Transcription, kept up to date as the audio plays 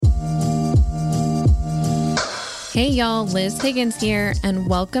Hey y'all, Liz Higgins here, and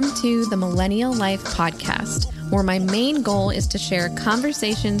welcome to the Millennial Life Podcast, where my main goal is to share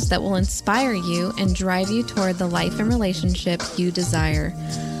conversations that will inspire you and drive you toward the life and relationship you desire.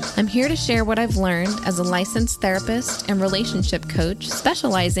 I'm here to share what I've learned as a licensed therapist and relationship coach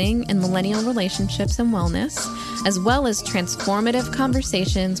specializing in millennial relationships and wellness, as well as transformative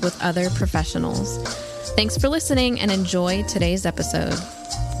conversations with other professionals. Thanks for listening and enjoy today's episode.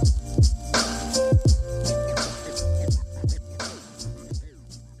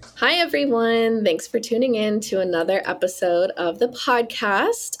 Hi, everyone. Thanks for tuning in to another episode of the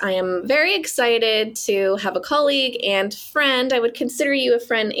podcast. I am very excited to have a colleague and friend. I would consider you a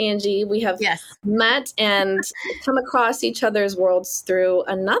friend, Angie. We have met and come across each other's worlds through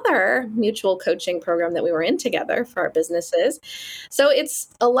another mutual coaching program that we were in together for our businesses. So it's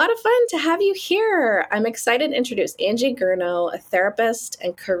a lot of fun to have you here. I'm excited to introduce Angie Guerno, a therapist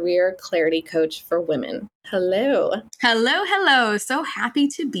and career clarity coach for women. Hello. Hello. So happy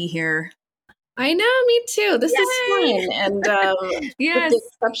to be here. I know, me too. This is fun. And yes. With the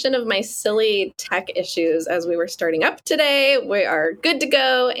exception of my silly tech issues as we were starting up today, we are good to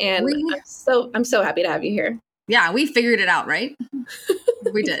go. And I'm so happy to have you here. Yeah, we figured it out, right?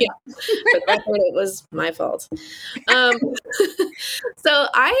 We did. Yeah. For the record, it was my fault. So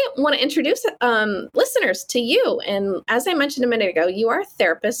I want to introduce listeners to you. And as I mentioned a minute ago, you are a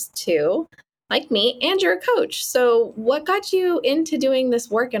therapist too, like me, and you're a coach. So what got you into doing this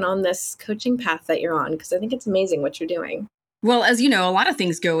work and on this coaching path that you're on? Because I think it's amazing what you're doing. Well, as you know, a lot of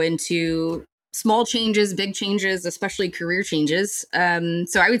things go into small changes, big changes, especially career changes.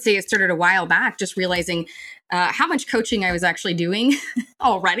 So I would say it started a while back, just realizing how much coaching I was actually doing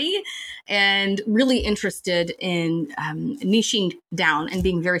already, and really interested in niching down and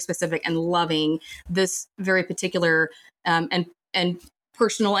being very specific and loving this very particular and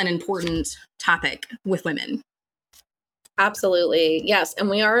personal and important topic with women. Absolutely. Yes. And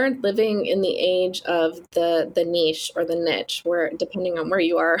we are living in the age of the niche or the niche, where depending on where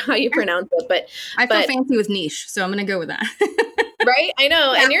you are, how you pronounce it. But I feel fancy with niche, so I'm going to go with that. Right? I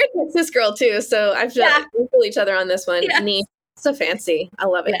know. Yeah. And you're a Texas girl too. So I feel like we feel each other on this one. Yes. Niche. So fancy. I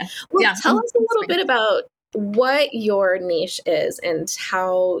love it. Yeah. Well, tell us a little bit about what your niche is and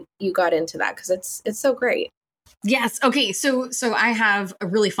how you got into that, because it's so great. Yes. Okay. So I have a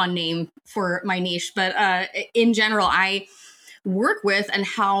really fun name for my niche, but in general, I work with and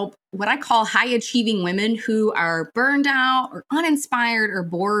help what I call high achieving women who are burned out or uninspired or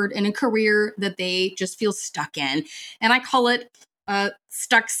bored in a career that they just feel stuck in. And I call it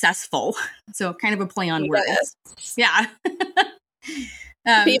Stucksessful. So kind of a play on words. Yeah.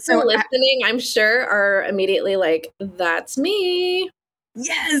 People listening, I'm sure, are immediately like, that's me.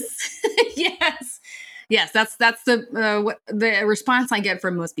 Yes. Yes, that's the response I get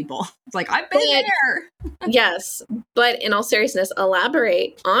from most people. It's like, I've been there. Yes, but in all seriousness,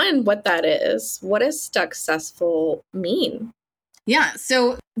 elaborate on what that is. What does Stucksessful mean? Yeah,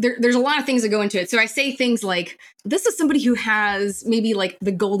 so there's a lot of things that go into it. So I say things like, this is somebody who has maybe like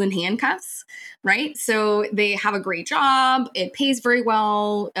the golden handcuffs, right? So they have a great job, it pays very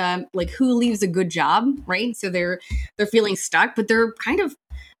well. Like, who leaves a good job, right? So they're feeling stuck, but they're kind of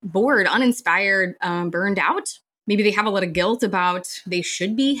bored, uninspired, burned out. Maybe they have a lot of guilt about they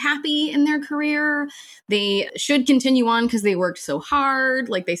should be happy in their career. They should continue on because they worked so hard,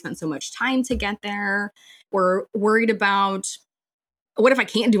 like they spent so much time to get there. Or worried about, what if I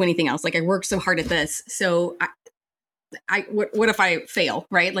can't do anything else? Like, I worked so hard at this. So what if I fail,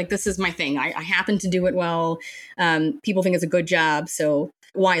 right? Like, this is my thing. I happen to do it well. People think it's a good job. So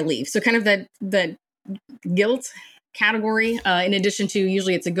why leave? So kind of that guilt category, in addition to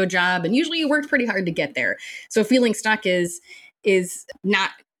usually it's a good job and usually you worked pretty hard to get there. So feeling stuck is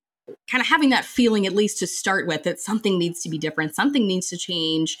not kind of having that feeling, at least to start with, that something needs to be different, something needs to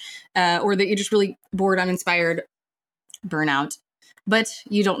change, or that you're just really bored, uninspired, burnout, but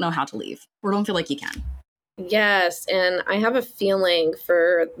you don't know how to leave or don't feel like you can. Yes. And I have a feeling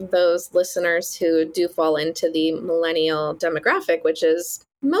for those listeners who do fall into the millennial demographic, which is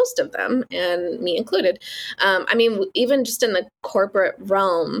most of them, and me included. I mean, even just in the corporate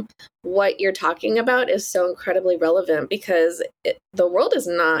realm, what you're talking about is so incredibly relevant because the world is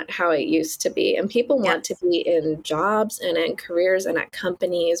not how it used to be. And people want to be in jobs and in careers and at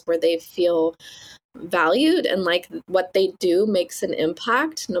companies where they feel valued and like what they do makes an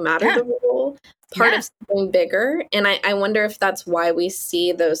impact no matter the role. Part of something bigger. And I wonder if that's why we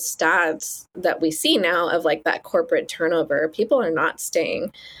see those stats that we see now of like that corporate turnover. People are not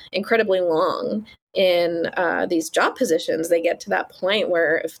staying incredibly long in these job positions. They get to that point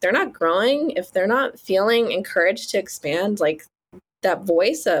where if they're not growing, if they're not feeling encouraged to expand, like that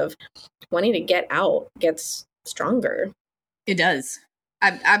voice of wanting to get out gets stronger. It does.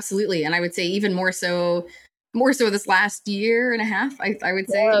 Absolutely. And I would say even more so this last year and a half, I would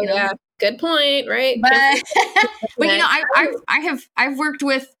say, Oh, yeah. Good point, right? But, but you know, Right. I've worked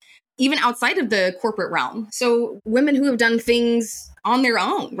with even outside of the corporate realm. So women who have done things on their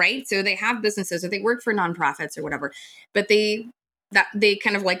own, right? So they have businesses or they work for nonprofits or whatever, but they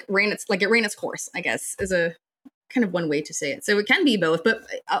kind of like it ran its course, I guess, is a kind of one way to say it. So it can be both, but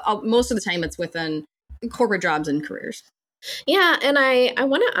most of the time it's within corporate jobs and careers. Yeah, and I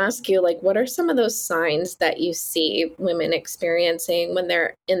want to ask you, like, what are some of those signs that you see women experiencing when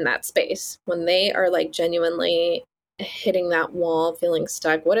they're in that space, when they are like genuinely hitting that wall, feeling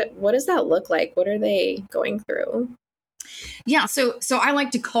stuck? What does that look like? What are they going through? Yeah, so I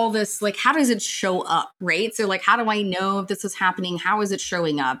like to call this like, how does it show up, right? So like, how do I know if this is happening? How is it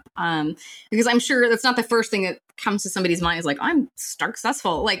showing up? Because I'm sure that's not the first thing that comes to somebody's mind is like, I'm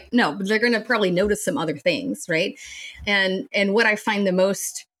successful. Like, no, but they're going to probably notice some other things, right? And what I find the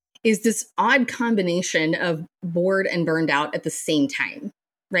most is this odd combination of bored and burned out at the same time,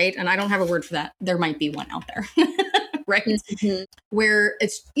 right? And I don't have a word for that. There might be one out there, right? Mm-hmm. Where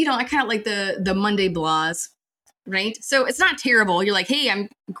it's, I kind of like the Monday blahs, right? So it's not terrible. You're like, hey, I'm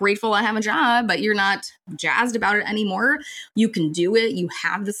grateful I have a job, but you're not jazzed about it anymore. You can do it. You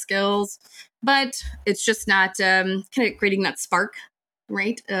have the skills, but it's just not kind of creating that spark,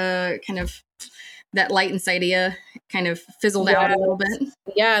 right? Kind of that light inside of you kind of fizzled out a little bit.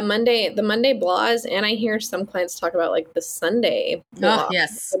 Yeah, the Monday blahs, and I hear some clients talk about like the Sunday Oh, blah.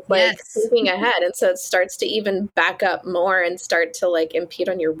 yes. It's like Yes. thinking ahead. And so it starts to even back up more and start to like impede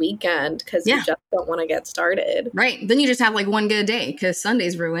on your weekend because you just don't want to get started. Right. Then you just have like one good day because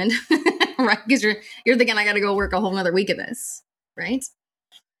Sunday's ruined, right? Because you're thinking I got to go work a whole nother week of this, right?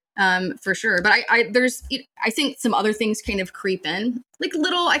 For sure. But I think some other things kind of creep in, like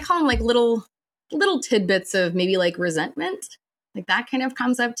I call them like little tidbits of maybe like resentment. Like that kind of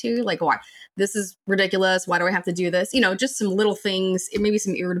comes up too. Like, why this is ridiculous. Why do I have to do this? Just some little things, maybe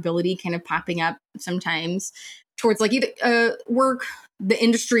some irritability kind of popping up sometimes towards like either work, the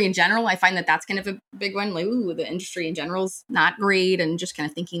industry in general. I find that that's kind of a big one. Like, ooh, the industry in general is not great. And just kind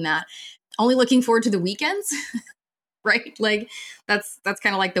of thinking that only looking forward to the weekends. Right? Like that's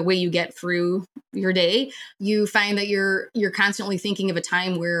kind of like the way you get through your day. You find that you're constantly thinking of a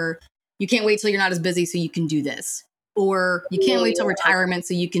time where you can't wait till you're not as busy so you can do this, or you can't wait till retirement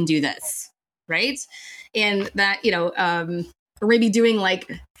so you can do this, right? And that or maybe doing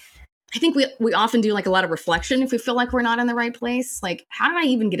like, I think we often do like a lot of reflection if we feel like we're not in the right place. Like, how did I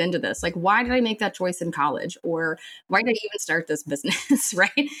even get into this? Like, why did I make that choice in college? Or why did I even start this business?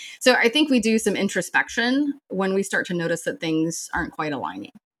 Right. So I think we do some introspection when we start to notice that things aren't quite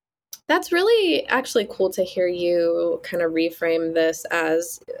aligning. That's really actually cool to hear you kind of reframe this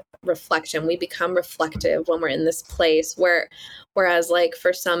as reflection. We become reflective when we're in this place whereas like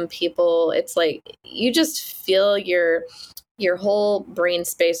for some people, it's like you just feel your whole brain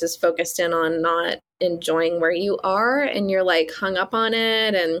space is focused in on not enjoying where you are and you're like hung up on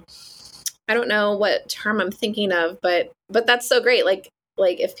it. And I don't know what term I'm thinking of, but that's so great. Like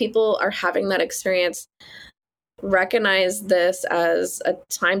if people are having that experience, recognize this as a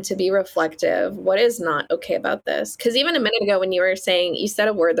time to be reflective. What is not okay about this? Because even a minute ago when you were saying, you said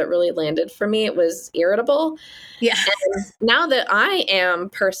a word that really landed for me, it was irritable. Yeah. And now that I am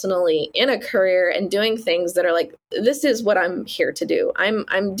personally in a career and doing things that are like, this is what I'm here to do.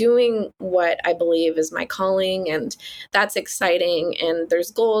 I'm doing what I believe is my calling, and that's exciting. And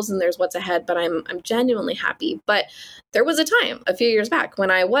there's goals and there's what's ahead, but I'm genuinely happy. But there was a time a few years back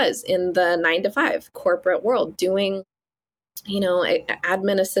when I was in the 9-to-5 corporate world doing,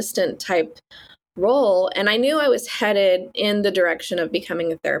 admin assistant type role. And I knew I was headed in the direction of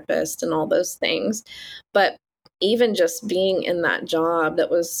becoming a therapist and all those things. But even just being in that job that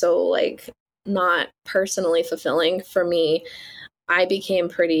was so like not personally fulfilling for me, I became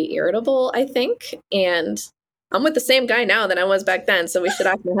pretty irritable, I think. And I'm with the same guy now that I was back then. So we should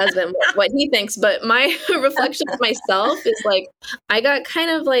ask my husband what he thinks. But my reflection of myself is like, I got kind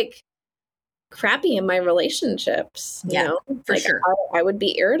of like crappy in my relationships, for like sure. I would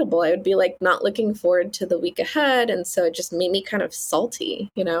be irritable. I would be like not looking forward to the week ahead. And so it just made me kind of salty,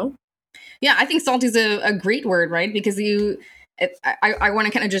 Yeah, I think salty is a great word, right? Because I want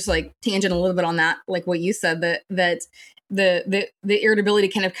to kind of just like tangent a little bit on that, like what you said, that the irritability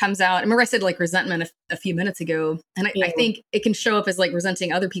kind of comes out. I remember I said like resentment a few minutes ago, and I think it can show up as like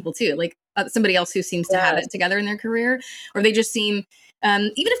resenting other people too, like somebody else who seems to have it together in their career, or they just seem,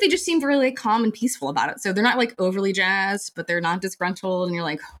 even if they just seem really like, calm and peaceful about it. So they're not like overly jazzed, but they're not disgruntled, and you're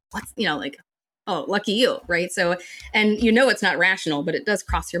like, what's like, oh, lucky you, right? So, and it's not rational, but it does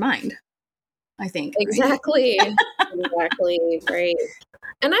cross your mind. I think. Exactly. Exactly. Right.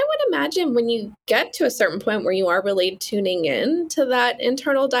 And I would imagine when you get to a certain point where you are really tuning in to that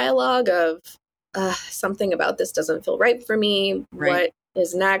internal dialogue of something about this doesn't feel right for me, Right. what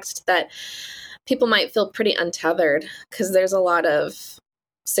is next, that people might feel pretty untethered because there's a lot of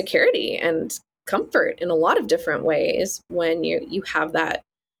security and comfort in a lot of different ways when you have that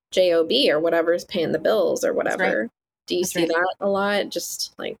job or whatever is paying the bills or That's right. whatever. Do you That's see right. that a lot?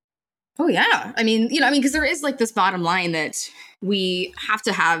 Just like, Oh yeah. I mean, because there is like this bottom line that we have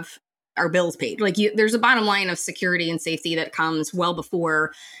to have our bills paid. Like there's a bottom line of security and safety that comes well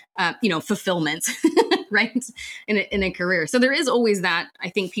before, fulfillment, right? In a career. So there is always that I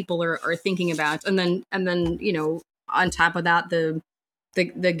think people are thinking about. And then, on top of that, the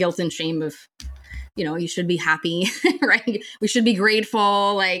guilt and shame of, you should be happy, right? We should be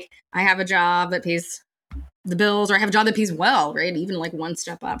grateful. Like I have a job that pays the bills, or I have a job that pays well, right? Even like one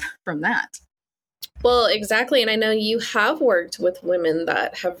step up from that. well, exactly. And I know you have worked with women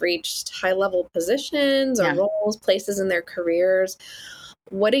that have reached high level positions or Yeah. roles, places in their careers.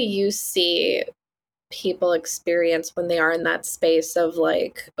 What do you see people experience when they are in that space of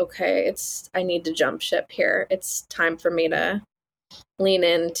like, okay, I need to jump ship here. It's time for me to lean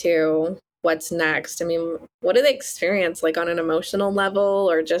into what's next. I mean, what do they experience like on an emotional level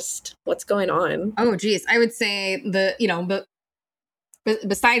or just what's going on? Oh, geez. I would say but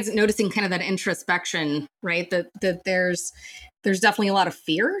besides noticing kind of that introspection, right? That there's definitely a lot of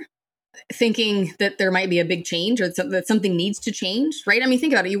fear, thinking that there might be a big change or that something needs to change, right? I mean,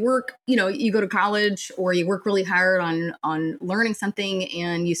 think about it. You work, you go to college or you work really hard on learning something,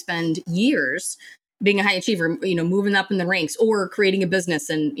 and you spend years being a high achiever, moving up in the ranks or creating a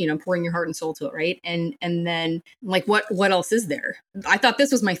business and, pouring your heart and soul to it, right? And then like what else is there? I thought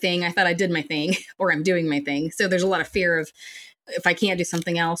this was my thing. I thought I did my thing or I'm doing my thing. So there's a lot of fear of if I can't do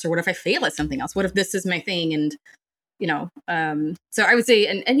something else, or what if I fail at something else? What if this is my thing? And so I would say,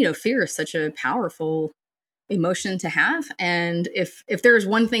 and fear is such a powerful emotion to have. And if there's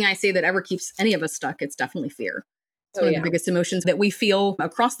one thing I say that ever keeps any of us stuck, it's definitely fear. It's Oh, one of yeah. the biggest emotions that we feel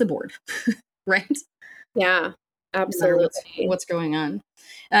across the board, right? Yeah, No matter absolutely. what's going on.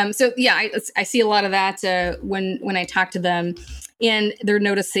 So yeah, I see a lot of that when I talk to them, and they're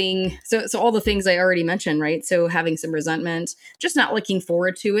noticing. So all the things I already mentioned, right? So having some resentment, just not looking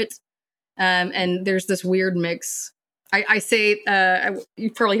forward to it, and there's this weird mix. I say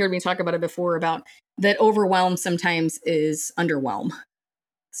you've probably heard me talk about it before, about that overwhelm sometimes is underwhelm.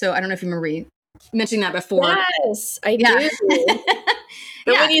 So I don't know if you remember mentioning that before. Yes, I Yeah. do.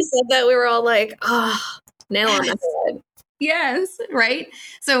 And Yeah. when you said that, we were all like, nail on the head. Yes, right.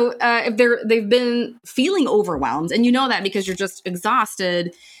 So if they've been feeling overwhelmed, and that because you're just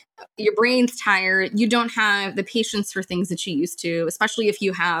exhausted, your brain's tired, you don't have the patience for things that you used to, especially if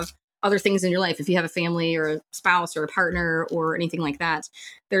you have other things in your life. If you have a family or a spouse or a partner or anything like that,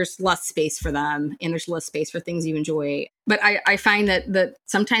 there's less space for them, and there's less space for things you enjoy. But I find that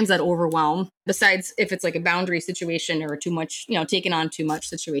sometimes that overwhelm, besides if it's like a boundary situation or too much, taking on too much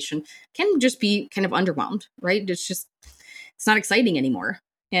situation, can just be kind of underwhelmed, right? It's not exciting anymore.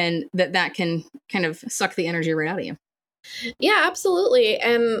 And that can kind of suck the energy right out of you. Yeah, absolutely.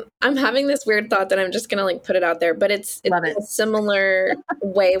 And I'm having this weird thought that I'm just going to like put it out there, but it's Love it. a similar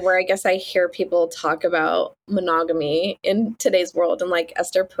way where I guess I hear people talk about monogamy in today's world. And like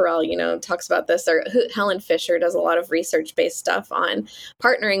Esther Perel, talks about this, or Helen Fisher does a lot of research based stuff on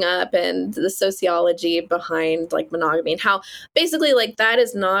partnering up and the sociology behind like monogamy, and how basically like that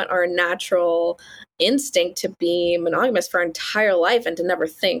is not our natural instinct to be monogamous for our entire life and to never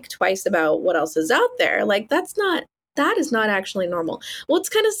think twice about what else is out there. Like that is not actually normal. Well, it's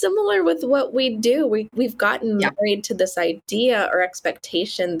kind of similar with what we do. We've gotten married to this idea or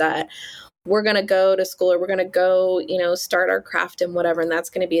expectation that we're going to go to school, or we're going to go, start our craft and whatever, and that's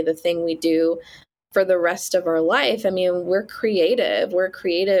going to be the thing we do for the rest of our life. I mean, we're creative. We're a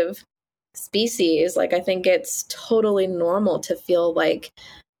creative species. Like, I think it's totally normal to feel like,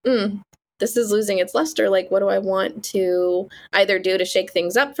 this is losing its luster. Like, what do I want to either do to shake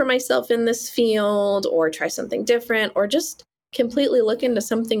things up for myself in this field, or try something different, or just completely look into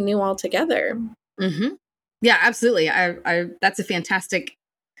something new altogether? Mm-hmm. Yeah, absolutely. I that's a fantastic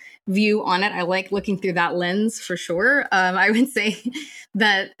view on it. I like looking through that lens for sure. I would say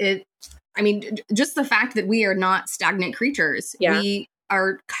that just the fact that we are not stagnant creatures. Yeah. We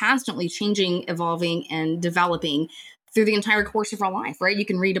are constantly changing, evolving, and developing through the entire course of our life, right? You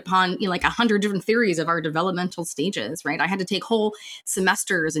can read upon like 100 different theories of our developmental stages, right? I had to take whole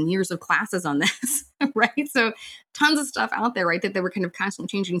semesters and years of classes on this, right? So tons of stuff out there, right? That they were kind of constantly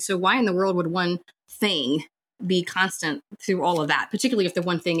changing. So why in the world would one thing be constant through all of that, particularly if the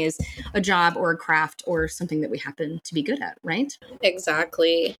one thing is a job or a craft or something that we happen to be good at, right?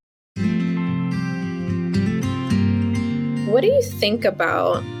 Exactly. What do you think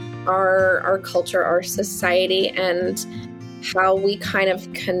about our culture, our society, and how we kind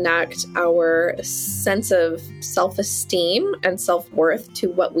of connect our sense of self-esteem and self-worth to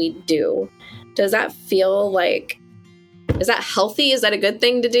what we do? Does that feel like, is that healthy? Is that a good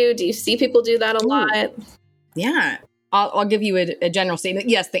thing to do? Do you see people do that a lot? Yeah. I'll give you a general statement.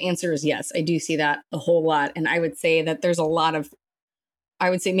 Yes, the answer is yes. I do see that a whole lot. And I would say that there's a lot of, I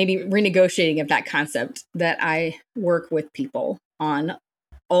would say maybe renegotiating of that concept that I work with people on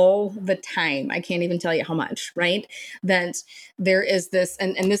all the time. I can't even tell you how much, right? That there is this,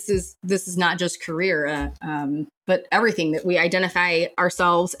 and this is not just career, but everything, that we identify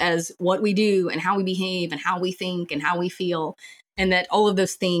ourselves as what we do and how we behave and how we think and how we feel, and that all of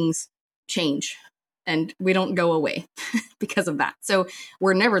those things change and we don't go away because of that. So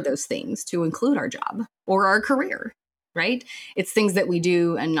we're never those things, to include our job or our career, right? It's things that we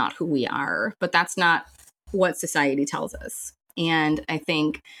do and not who we are, but that's not what society tells us. And I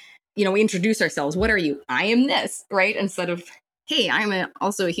think, we introduce ourselves. What are you? I am this, right? Instead of, hey, I'm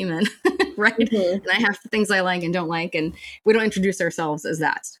also a human, right? Mm-hmm. And I have things I like and don't like. And we don't introduce ourselves as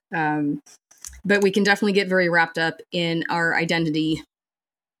that. But we can definitely get very wrapped up in our identity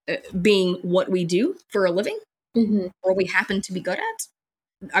being what we do for a living, mm-hmm. or we happen to be good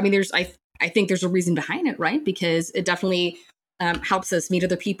at. I mean, I think there's a reason behind it, right? Because it definitely helps us meet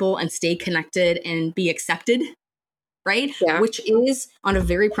other people and stay connected and be accepted, right? Yeah. Which is, on a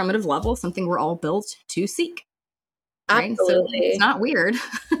very primitive level, something we're all built to seek. Right? Absolutely. So it's not weird.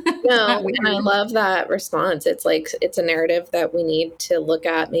 No, and I love that response. It's like, it's a narrative that we need to look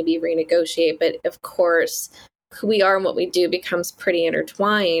at, maybe renegotiate. But of course, who we are and what we do becomes pretty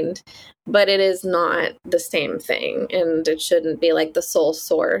intertwined, but it is not the same thing. And it shouldn't be like the sole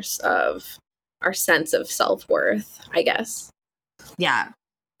source of our sense of self-worth, I guess. Yeah.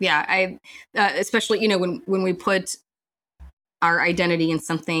 Yeah. I, especially, when we put our identity in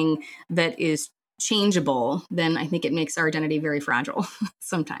something that is changeable, then I think it makes our identity very fragile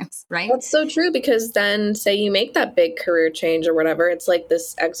sometimes, right? That's so true, because then say you make that big career change or whatever, it's like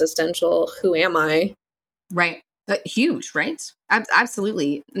this existential, who am I? Right. Huge, right?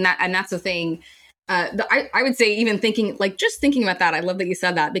 Absolutely. And that's the thing. I would say, even just thinking about that, I love that you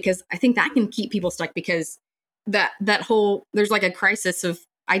said that, because I think that can keep people stuck, because that whole, there's like a crisis of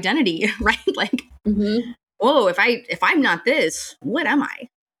identity, right? Like, mm-hmm. Whoa, if I'm not this, what am I?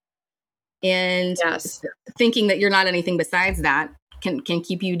 And yes. Thinking that you're not anything besides that can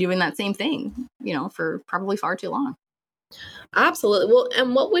keep you doing that same thing, for probably far too long. Absolutely. Well,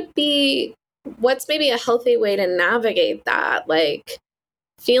 and what's maybe a healthy way to navigate that? Like,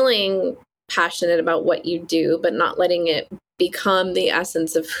 feeling passionate about what you do, but not letting it become the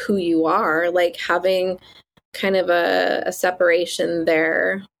essence of who you are, like having kind of a separation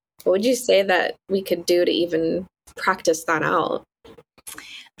there. What would you say that we could do to even practice that out?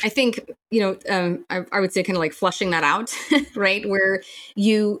 I think, I would say kind of like flushing that out, right? Where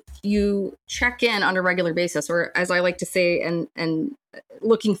you check in on a regular basis, or as I like to say, and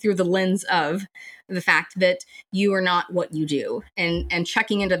looking through the lens of the fact that you are not what you do, and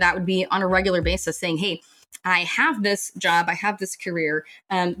checking into that would be on a regular basis, saying, hey, I have this job, I have this career.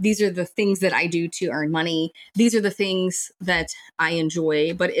 These are the things that I do to earn money. These are the things that I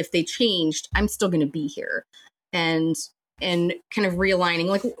enjoy. But if they changed, I'm still going to be here. And kind of realigning,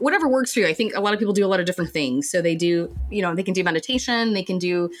 like whatever works for you. I think a lot of people do a lot of different things. So they do, they can do meditation, they can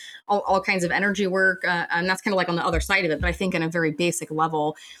do all kinds of energy work. And that's kind of like on the other side of it. But I think on a very basic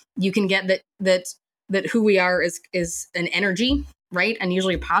level, you can get that who we are is an energy, right? And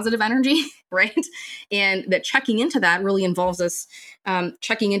usually a positive energy, right? And that checking into that really involves us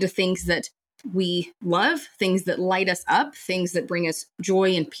checking into things that we love, things that light us up, things that bring us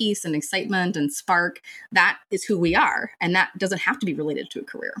joy and peace and excitement and spark. That is who we are. And that doesn't have to be related to a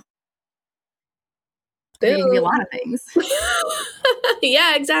career. It can be a lot of things.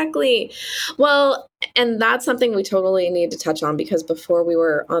 Yeah, exactly. Well, and that's something we totally need to touch on, because before we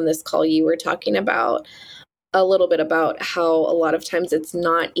were on this call, you were talking about a little bit about how a lot of times it's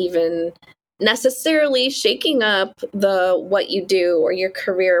not even necessarily shaking up what you do or your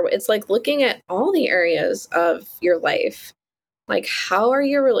career. It's like looking at all the areas of your life. Like, how are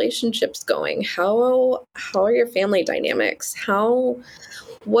your relationships going? How are your family dynamics?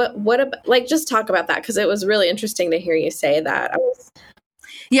 What about, like, just talk about that, because it was really interesting to hear you say that.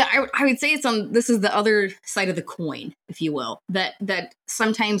 I would say this is the other side of the coin, if you will, that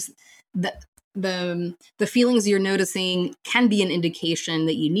sometimes the feelings you're noticing can be an indication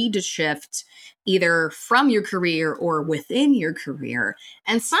that you need to shift either from your career or within your career.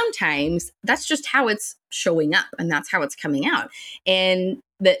 And sometimes that's just how it's showing up and that's how it's coming out. And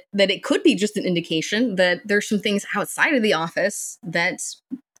that it could be just an indication that there's some things outside of the office that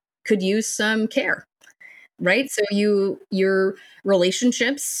could use some care. Right. So your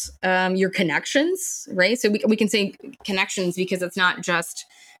relationships, your connections, right? So we can say connections because it's not just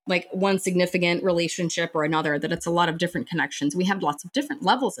like one significant relationship or another, that it's a lot of different connections. We have lots of different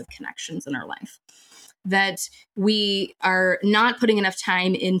levels of connections in our life that we are not putting enough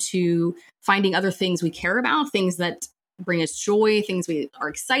time into finding other things we care about, things that bring us joy, things we are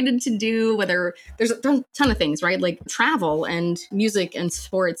excited to do, whether there's a ton of things, right? Like travel and music and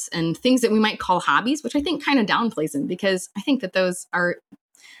sports and things that we might call hobbies, which I think kind of downplays them because I think that those are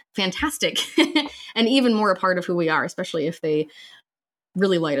fantastic and even more a part of who we are, especially if they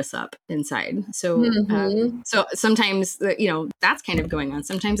really light us up inside. So, so sometimes, that's kind of going on.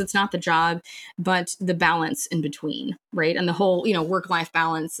 Sometimes it's not the job, but the balance in between, right? And the whole, work-life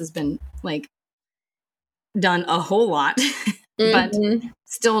balance has been like done a whole lot, but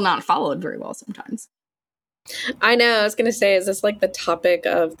still not followed very well sometimes. I know. I was going to say, is this like the topic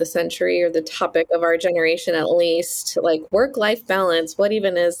of the century or the topic of our generation, at least? Like work-life balance, what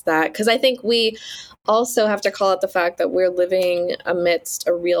even is that? Because I think we also have to call out the fact that we're living amidst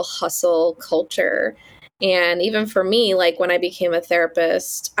a real hustle culture. And even for me, like when I became a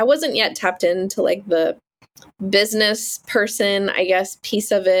therapist, I wasn't yet tapped into like the business person, I guess,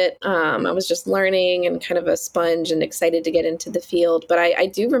 piece of it. I was just learning and kind of a sponge and excited to get into the field. But I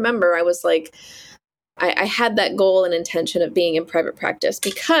do remember I was like, I had that goal and intention of being in private practice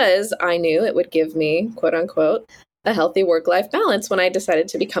because I knew it would give me, quote unquote, a healthy work-life balance when I decided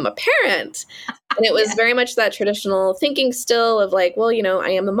to become a parent. And it was very much that traditional thinking still of like, well, I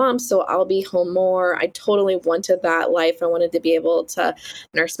am a mom, so I'll be home more. I totally wanted that life. I wanted to be able to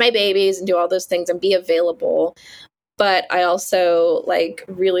nurse my babies and do all those things and be available. But I also like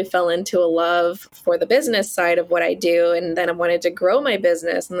really fell into a love for the business side of what I do. And then I wanted to grow my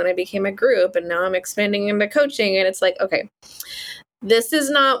business. And then I became a group and now I'm expanding into coaching. And it's like, okay, this is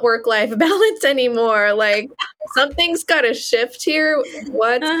not work-life balance anymore. Like something's got to shift here.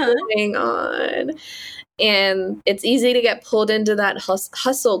 What's going on? And it's easy to get pulled into that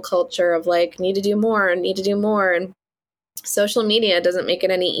hustle culture of like, need to do more. And social media doesn't make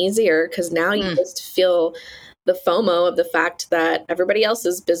it any easier because now you just feel the FOMO of the fact that everybody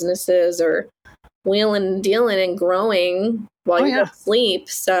else's businesses are wheeling and dealing and growing while you sleep.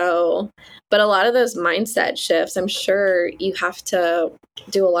 So, but a lot of those mindset shifts, I'm sure you have to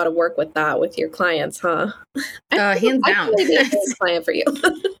do a lot of work with that with your clients, huh? Hands down. Be a good client for you.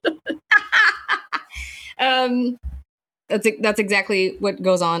 That's exactly what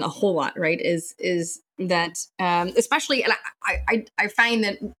goes on a whole lot, right? Is that especially, and I find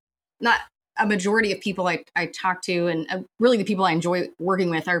that not a majority of people I talk to, and really the people I enjoy working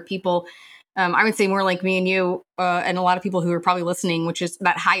with are people, I would say more like me and you, and a lot of people who are probably listening, which is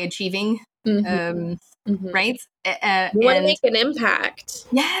that high achieving, right? You want to make an impact.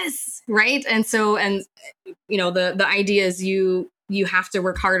 Yes, right. And so, the idea is you have to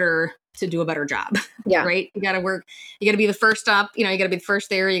work harder to do a better job. Yeah. Right. You got to be the first up, you got to be the first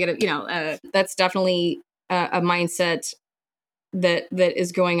there. You got to, that's definitely a mindset that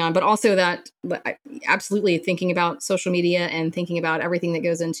is going on, but also that absolutely thinking about social media and thinking about everything that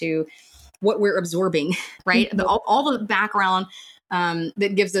goes into what we're absorbing, right? All the background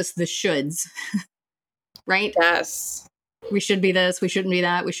that gives us the shoulds, right? Yes. We should be this, we shouldn't be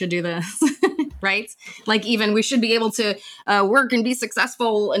that, we should do this, right? Like even we should be able to work and be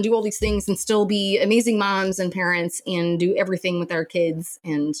successful and do all these things and still be amazing moms and parents and do everything with our kids.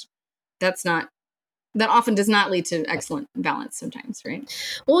 And that often does not lead to excellent balance sometimes, right?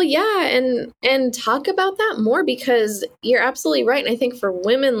 Well, yeah. And talk about that more because you're absolutely right. And I think for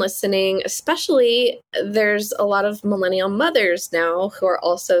women listening, especially, there's a lot of millennial mothers now who are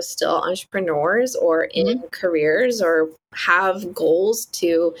also still entrepreneurs or in careers or have goals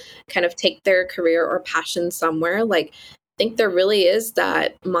to kind of take their career or passion somewhere. Like, I think there really is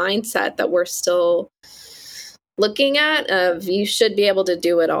that mindset that we're still looking at of you should be able to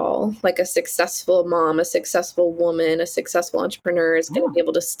do it all. Like a successful mom, a successful woman, a successful entrepreneur is going to be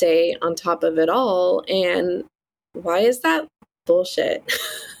able to stay on top of it all. And why is that bullshit?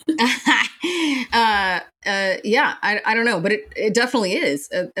 Yeah, I don't know, but it definitely is.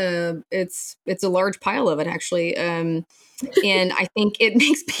 It's a large pile of it, actually. And I think it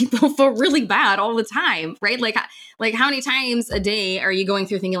makes people feel really bad all the time, right? Like how many times a day are you going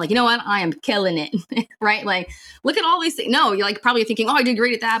through thinking like, you know what, I am killing it, right? Like, look at all these things. No, you're like probably thinking, oh, I did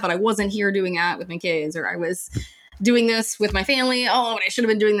great at that, but I wasn't here doing that with my kids, or I was doing this with my family. Oh, and I should have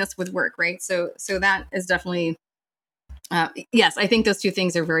been doing this with work, right? So that is definitely, yes, I think those two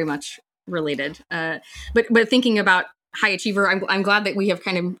things are very much related. But thinking about high achiever, I'm glad that we have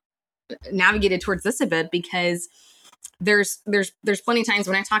kind of navigated towards this a bit, because there's plenty of times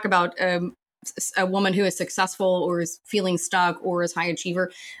when I talk about a woman who is successful or is feeling stuck or is high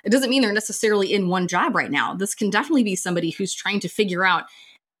achiever, it doesn't mean they're necessarily in one job right now. This can definitely be somebody who's trying to figure out,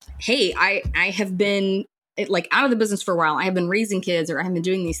 hey, I have been like out of the business for a while. I have been raising kids, or I have been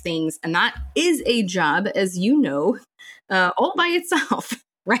doing these things, and that is a job, as you know, all by itself.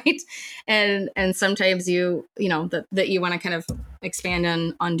 Right. And sometimes you know, that you want to kind of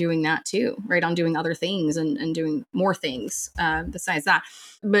expand on doing that too, right? On doing other things and doing more things besides that.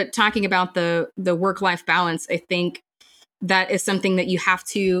 But talking about the work-life balance, I think that is something that you have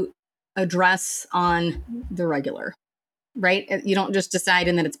to address on the regular, right? You don't just decide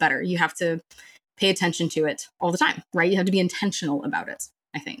and then it's better. You have to pay attention to it all the time, right? You have to be intentional about it,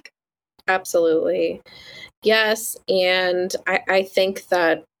 I think. Absolutely. Yes. And I think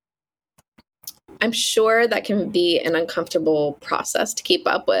that I'm sure that can be an uncomfortable process to keep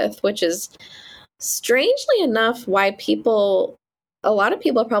up with, which is strangely enough why a lot of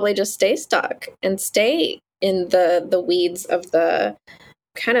people probably just stay stuck and stay in the weeds of the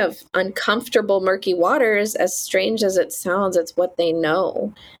kind of uncomfortable, murky waters. As strange as it sounds, it's what they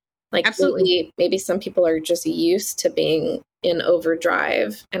know. Like, absolutely, maybe some people are just used to being in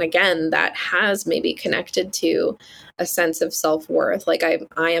overdrive. And again, that has maybe connected to a sense of self-worth. Like I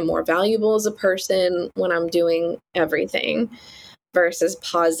am more valuable as a person when I'm doing everything versus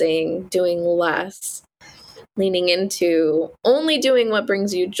pausing, doing less, leaning into only doing what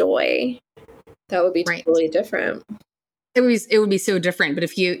brings you joy. That would be right. totally different. It would be so different. But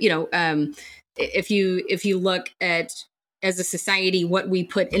if you look at, as a society, what we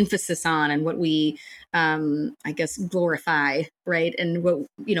put emphasis on and what we, I guess, glorify, right? And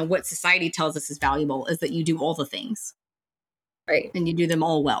what society tells us is valuable is that you do all the things, right? And you do them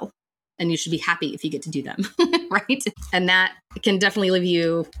all well, and you should be happy if you get to do them, right? And that can definitely leave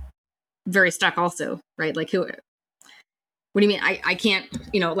you very stuck, also, right? Like, what do you mean? I can't,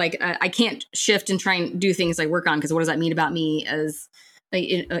 I can't shift and try and do things I work on, because what does that mean about me as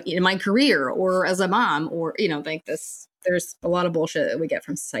in my career or as a mom, or like this? There's a lot of bullshit that we get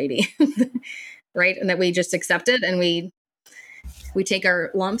from society, right? And that we just accept it, and we take our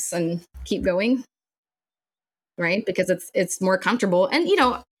lumps and keep going, right? Because it's more comfortable. And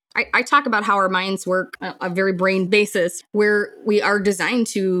I talk about how our minds work a very brain basis, where we are designed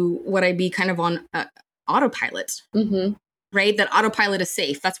to what I be kind of on autopilot, right? That autopilot is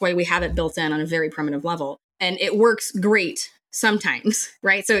safe. That's why we have it built in on a very primitive level, and it works great sometimes,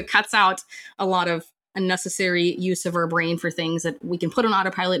 right? So it cuts out a lot of unnecessary use of our brain for things that we can put on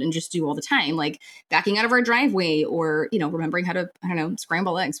autopilot and just do all the time, like backing out of our driveway, or remembering how to, I don't know,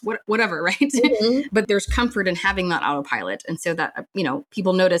 scramble eggs, whatever, right? But there's comfort in having that autopilot, and so that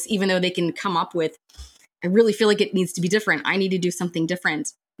people notice, even though they can come up with, I really feel like it needs to be different, I need to do something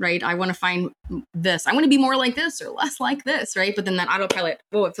different, right? I want to find this, I want to be more like this or less like this, right? But then that autopilot,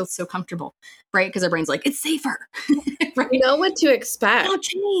 it feels so comfortable, right? Because our brain's like, it's safer. Right? You know what to expect. Don't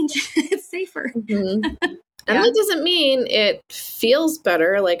change. It's safer. And that doesn't mean it feels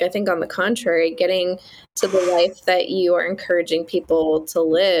better. Like, I think on the contrary, getting to the life that you are encouraging people to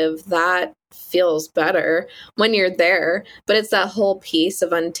live, that feels better when you're there. But it's that whole piece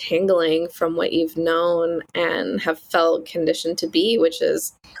of untangling from what you've known and have felt conditioned to be, which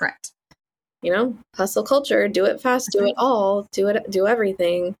is correct. Hustle culture, do it fast, do it all, do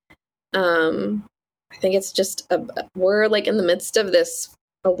everything. I think it's just we're like in the midst of this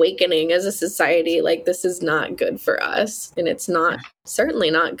awakening as a society. Like, this is not good for us, and it's not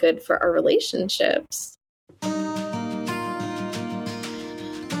certainly not good for our relationships.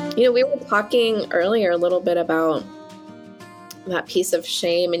 We were talking earlier a little bit about that piece of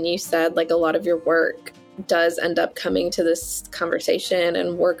shame, and you said like a lot of your work does end up coming to this conversation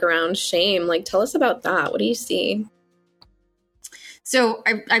and work around shame. Like, tell us about that. What do you see? So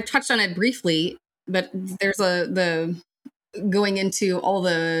I've touched on it briefly, but there's the going into all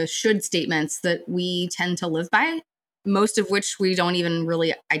the should statements that we tend to live by, most of which we don't even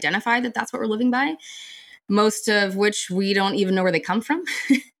really identify that that's what we're living by, most of which we don't even know where they come from.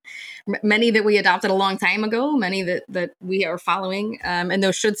 Many that we adopted a long time ago, many that we are following. And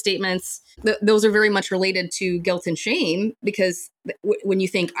those should statements, those are very much related to guilt and shame, because when you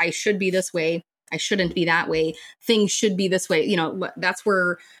think I should be this way, I shouldn't be that way, things should be this way, that's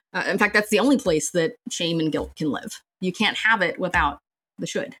where, in fact, that's the only place that shame and guilt can live. You can't have it without the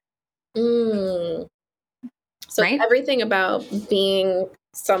should. So right? Everything about being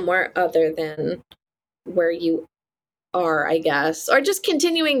somewhere other than where you are, I guess, or just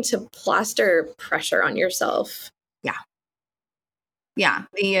continuing to plaster pressure on yourself. Yeah.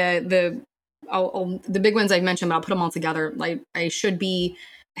 The big ones I've mentioned, but I'll put them all together. Like, I should be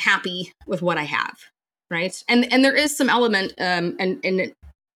happy with what I have. Right. And there is some element, and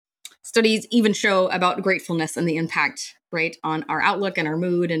studies even show about gratefulness and the impact, right, on our outlook and our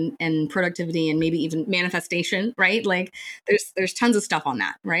mood and productivity and maybe even manifestation, right? Like there's tons of stuff on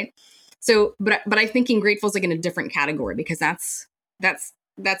that, right? So, but I'm thinking grateful is like in a different category, because that's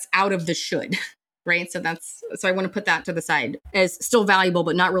out of the should, right? So I want to put that to the side as still valuable,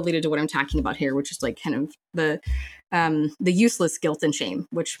 but not related to what I'm talking about here, which is like kind of the useless guilt and shame,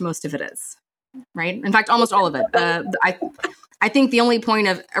 which most of it is, right? In fact, almost all of it. I think the only point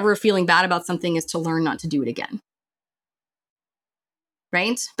of ever feeling bad about something is to learn not to do it again.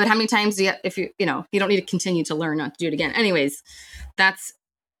 Right? But how many times if you don't need to continue to learn not to do it again. Anyways, that's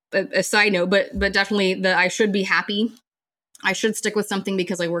a side note, but definitely I should be happy. I should stick with something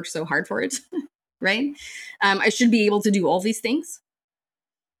because I worked so hard for it. Right? I should be able to do all these things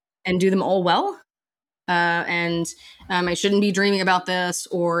and do them all well. And I shouldn't be dreaming about this,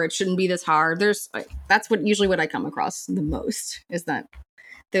 or it shouldn't be this hard. That's usually what I come across the most, is that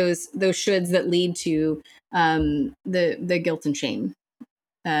those shoulds that lead to the guilt and shame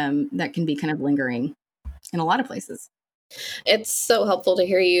that can be kind of lingering in a lot of places. It's so helpful to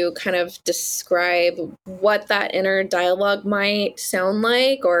hear you kind of describe what that inner dialogue might sound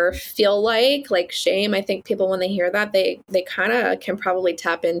like or feel like shame. I think people, when they hear that, they kind of can probably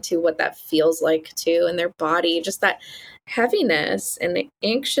tap into what that feels like too in their body, just that heaviness and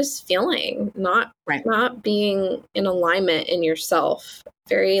anxious feeling, not being in alignment in yourself,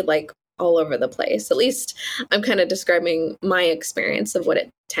 very like all over the place. At least I'm kind of describing my experience of what it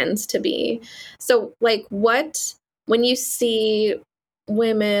tends to be. So like when you see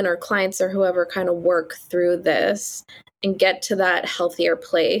women or clients or whoever kind of work through this and get to that healthier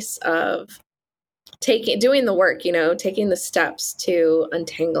place of doing the work, taking the steps to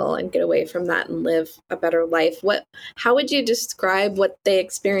untangle and get away from that and live a better life, how would you describe what they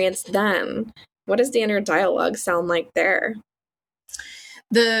experienced then? What does the inner dialogue sound like there?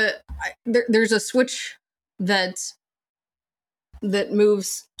 There's a switch that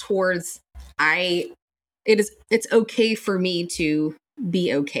moves towards it's okay for me to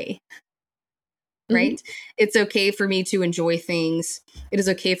be okay. Right? Mm-hmm. It's okay for me to enjoy things. It is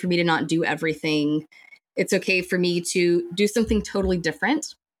okay for me to not do everything. It's okay for me to do something totally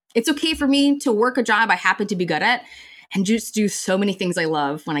different. It's okay for me to work a job I happen to be good at and just do so many things I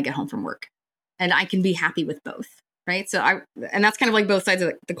love when I get home from work. And I can be happy with both. Right? So and that's kind of like both sides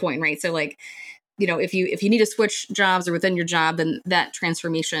of the coin, right? So like, if you need to switch jobs or within your job, then that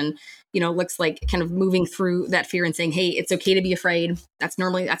transformation, looks like kind of moving through that fear and saying, hey, it's okay to be afraid. That's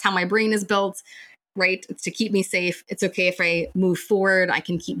how my brain is built, right? It's to keep me safe. It's okay if I move forward. I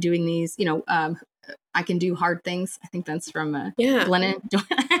can keep doing these, I can do hard things. I think that's from Glennon.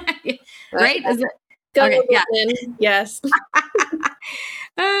 Right? Is it? Go okay, Glennon. Yes.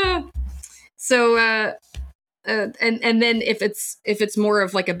 And then if it's more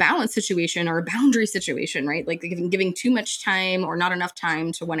of like a balance situation or a boundary situation, right? Like giving too much time or not enough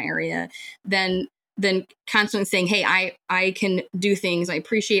time to one area, then constantly saying, hey, I can do things. I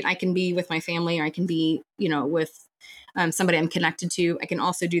appreciate I can be with my family, or I can be, with somebody I'm connected to. I can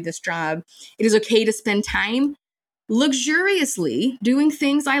also do this job. It is okay to spend time luxuriously doing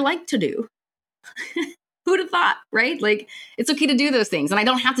things I like to do. Who'd have thought, right? Like, it's okay to do those things. And I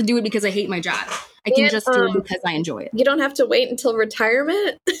don't have to do it because I hate my job. I can just do it because I enjoy it. You don't have to wait until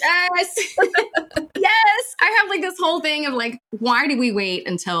retirement. Yes. Yes. I have like this whole thing of like, why do we wait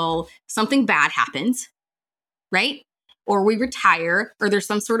until something bad happens, right? Or we retire, or there's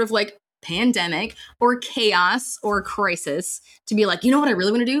some sort of like pandemic or chaos or crisis to be like, you know what I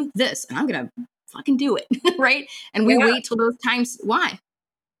really want to do? This. And I'm going to fucking do it, right? And we wait till those times. Why?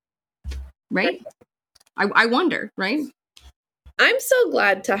 Right? I wonder, right? I'm so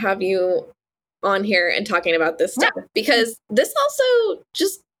glad to have you on here and talking about this stuff, because this also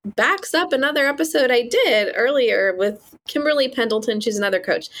just backs up another episode I did earlier with Kimberly Pendleton. She's another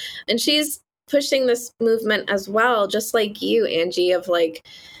coach, and she's pushing this movement as well, just like you, Angie, of like,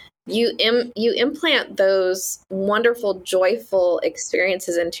 you implant those wonderful, joyful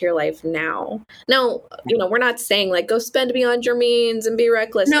experiences into your life now. Now, we're not saying like go spend beyond your means and be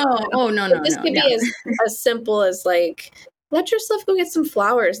reckless. No, oh no, no, This no, could yeah. be as simple as like let yourself go get some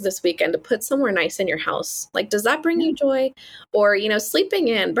flowers this weekend to put somewhere nice in your house. Like, does that bring you joy? Or, sleeping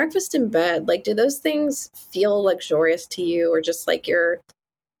in, breakfast in bed. Like, do those things feel luxurious to you, or just like you're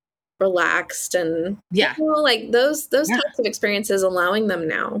relaxed and like those types of experiences, allowing them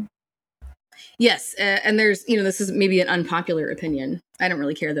now? Yes, and there's, this is maybe an unpopular opinion. I don't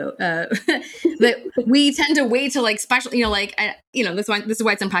really care though. That we tend to wait till like special, this is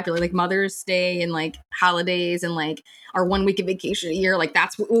why it's unpopular. Like Mother's Day and like holidays and like our 1 week of vacation a year. Like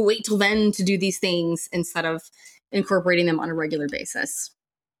we'll wait till then to do these things instead of incorporating them on a regular basis.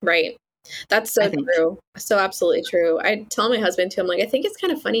 Right. That's so true. So absolutely true. I tell my husband too, I'm like, I think it's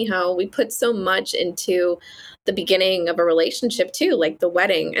kind of funny how we put so much into the beginning of a relationship too, like the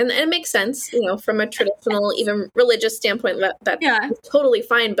wedding. And it makes sense, from a traditional, even religious standpoint, that's totally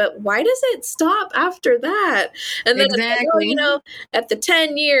fine. But why does it stop after that? And then exactly. It's like, at the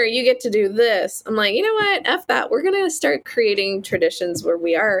 10 year, you get to do this. I'm like, you know what? F that. We're going to start creating traditions where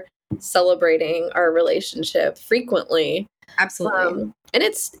we are celebrating our relationship frequently. Absolutely. And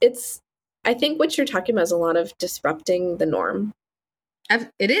it's, I think what you're talking about is a lot of disrupting the norm.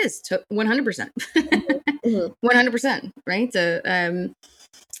 It is 100%. 100%. Right.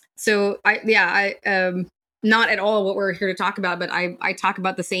 So I not at all what we're here to talk about, but I talk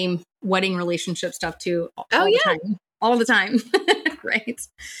about the same wedding relationship stuff too. All the time. Right.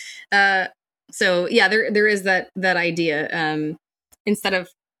 So yeah, there is that idea, instead of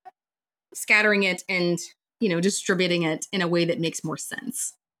scattering it and, distributing it in a way that makes more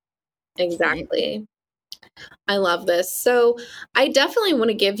sense. Exactly. I love this. So I definitely want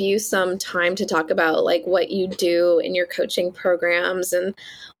to give you some time to talk about like what you do in your coaching programs and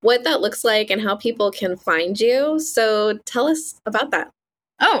what that looks like and how people can find you. So tell us about that.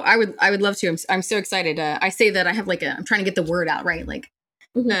 Oh, I would love to. I'm so excited. I say that I have like I'm trying to get the word out, right? Like,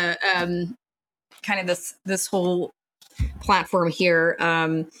 kind of this whole platform here.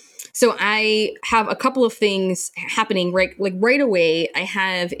 So I have a couple of things happening right away. I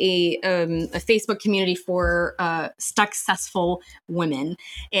have a Facebook community for Stucksessful women,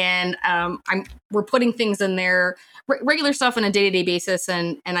 and we're putting things in there, regular stuff on a day-to-day basis,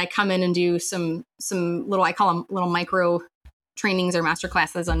 and I come in and do some little, I call them little micro trainings or master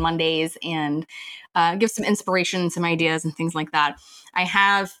classes on Mondays, and give some inspiration, some ideas, and things like that. I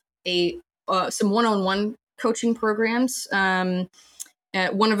have some one-on-one coaching programs.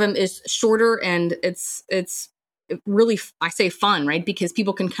 One of them is shorter, and it's really, I say fun, right? Because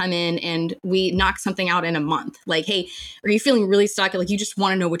people can come in and we knock something out in a month. Like, hey, are you feeling really stuck? Like, you just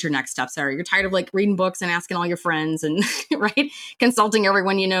want to know what your next steps are. You're tired of like reading books and asking all your friends and right, consulting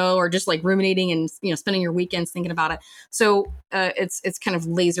everyone or just like ruminating and spending your weekends thinking about it. So it's kind of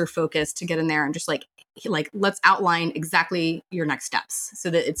laser focused to get in there and just like let's outline exactly your next steps so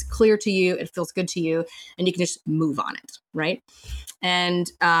that it's clear to you, it feels good to you, and you can just move on it, right? And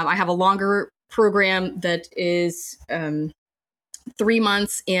I have a longer program that is 3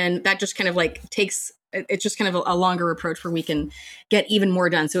 months, and that just kind of like it's just kind of a longer approach where we can get even more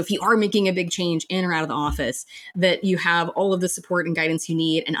done. So if you are making a big change in or out of the office, that you have all of the support and guidance you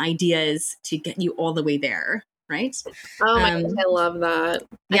need and ideas to get you all the way there. Right. Oh my gosh, I love that.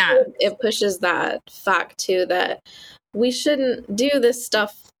 Yeah. It pushes that fact too, that we shouldn't do this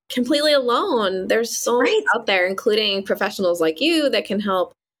stuff completely alone. There's so much out there, including professionals like you, that can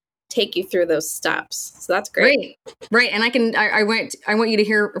help take you through those steps. So that's great. Right. And I want you to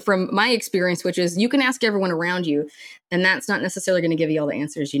hear from my experience, which is you can ask everyone around you, and that's not necessarily going to give you all the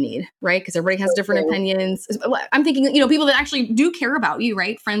answers you need, right? Because everybody has different opinions. I'm thinking, people that actually do care about you,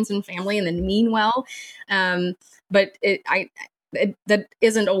 right? Friends and family, and then mean well. But that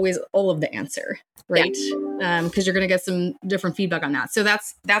isn't always all of the answer, right? Because you're going to get some different feedback on that. So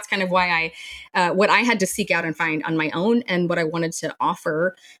that's kind of why what I had to seek out and find on my own, and what I wanted to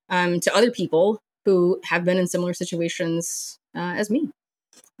offer to other people who have been in similar situations as me.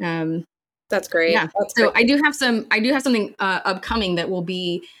 That's great. Yeah. That's so great. I do have something upcoming that will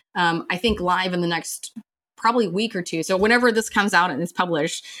be, I think, live in the next probably week or two. So whenever this comes out and is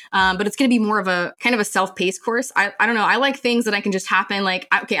published, but it's going to be more of a kind of a self-paced course. I don't know. I like things that I can just happen. Like,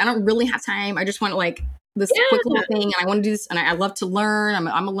 okay, I don't really have time. I just want like this quick little thing, and I want to do this, and I love to learn.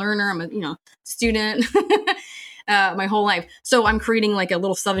 I'm a learner. I'm a student my whole life. So I'm creating like a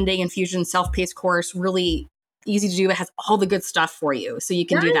little 7-day infusion self-paced course, really easy to do. It has all the good stuff for you, so you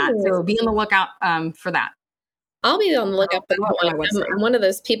can do that. So be on the lookout for that. I'll be on the lookout for that On my one. website. I'm one of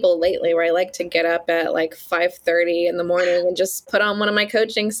those people lately where I like to get up at like 5:30 in the morning and just put on one of my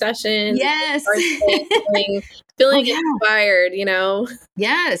coaching sessions. Yes. Feeling inspired, you know?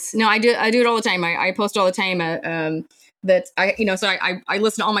 Yes. No, I do it all the time. I post all the time that I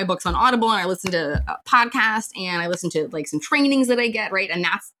listen to all my books on Audible, and I listen to a podcast, and I listen to like some trainings that I get, right? And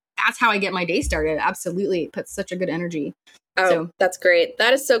that's how I get my day started. Absolutely. It puts such a good energy. Oh, that's great.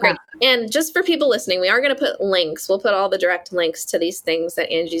 That is so great. Yeah. And just for people listening, we are going to put links. We'll put all the direct links to these things that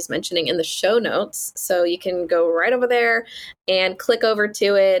Angie's mentioning in the show notes. So you can go right over there and click over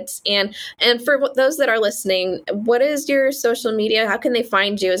to it. And for those that are listening, what is your social media? How can they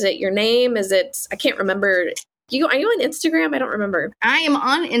find you? Is it your name? I can't remember. Are you on Instagram? I don't remember. I am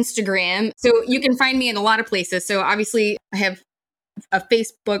on Instagram. So you can find me in a lot of places. So obviously I have a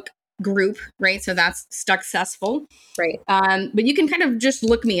Facebook group, right? So that's Stucksessful. Right. But you can kind of just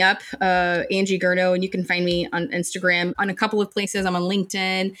look me up, Angie Guerno, and you can find me on Instagram, on a couple of places. I'm on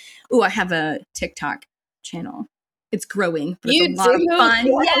LinkedIn. Oh, I have a TikTok channel. It's growing, but it's a lot of fun.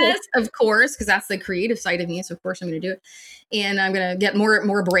 Yes, of course, because that's the creative side of me. So of course I'm going to do it. And I'm going to get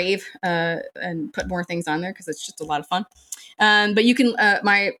more brave and put more things on there because it's just a lot of fun. But you can,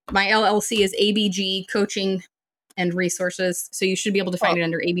 my LLC is ABG Coaching and Resources. So you should be able to find it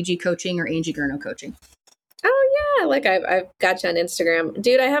under ABG Coaching or Angie Guerno Coaching. Oh yeah, like I've got you on Instagram,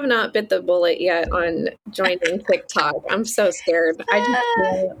 dude. I have not bit the bullet yet on joining TikTok. I'm so scared.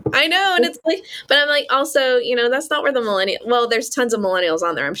 I know, and it's like, but I'm like, also, you know, that's not where the well, there's tons of millennials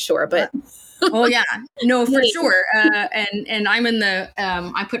on there, I'm sure, but oh yeah, no, for sure. And I'm in the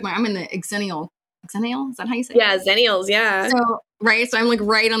I'm in the Xennial. Xennial, is that how you say it? Yeah, Xennials, yeah. So right, so I'm like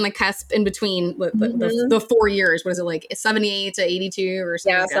right on the cusp in between the 4 years. What is it, like 78 to 82 or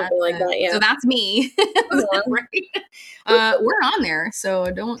something? Yeah, something like that. Yeah, so that's me. Right. We're on there,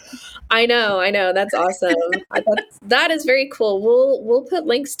 so don't. I know. That's awesome. That is very cool. We'll put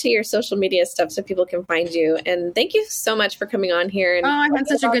links to your social media stuff so people can find you. And thank you so much for coming on here. And I had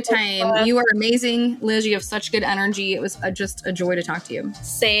such a good time. You are amazing, Liz. You have such good energy. It was just a joy to talk to you.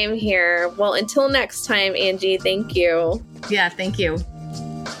 Same here. Well, until next time, Angie. Thank you. Yeah, thank you.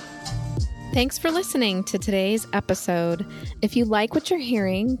 Thanks for listening to today's episode. If you like what you're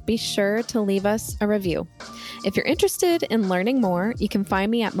hearing, be sure to leave us a review. If you're interested in learning more, you can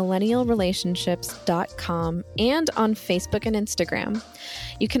find me at millennialrelationships.com and on Facebook and Instagram.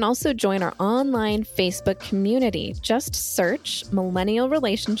 You can also join our online Facebook community. Just search Millennial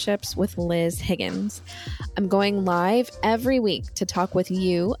Relationships with Liz Higgins. I'm going live every week to talk with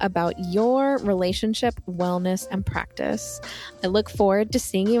you about your relationship wellness and practice. I look forward to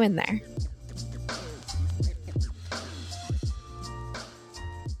seeing you in there.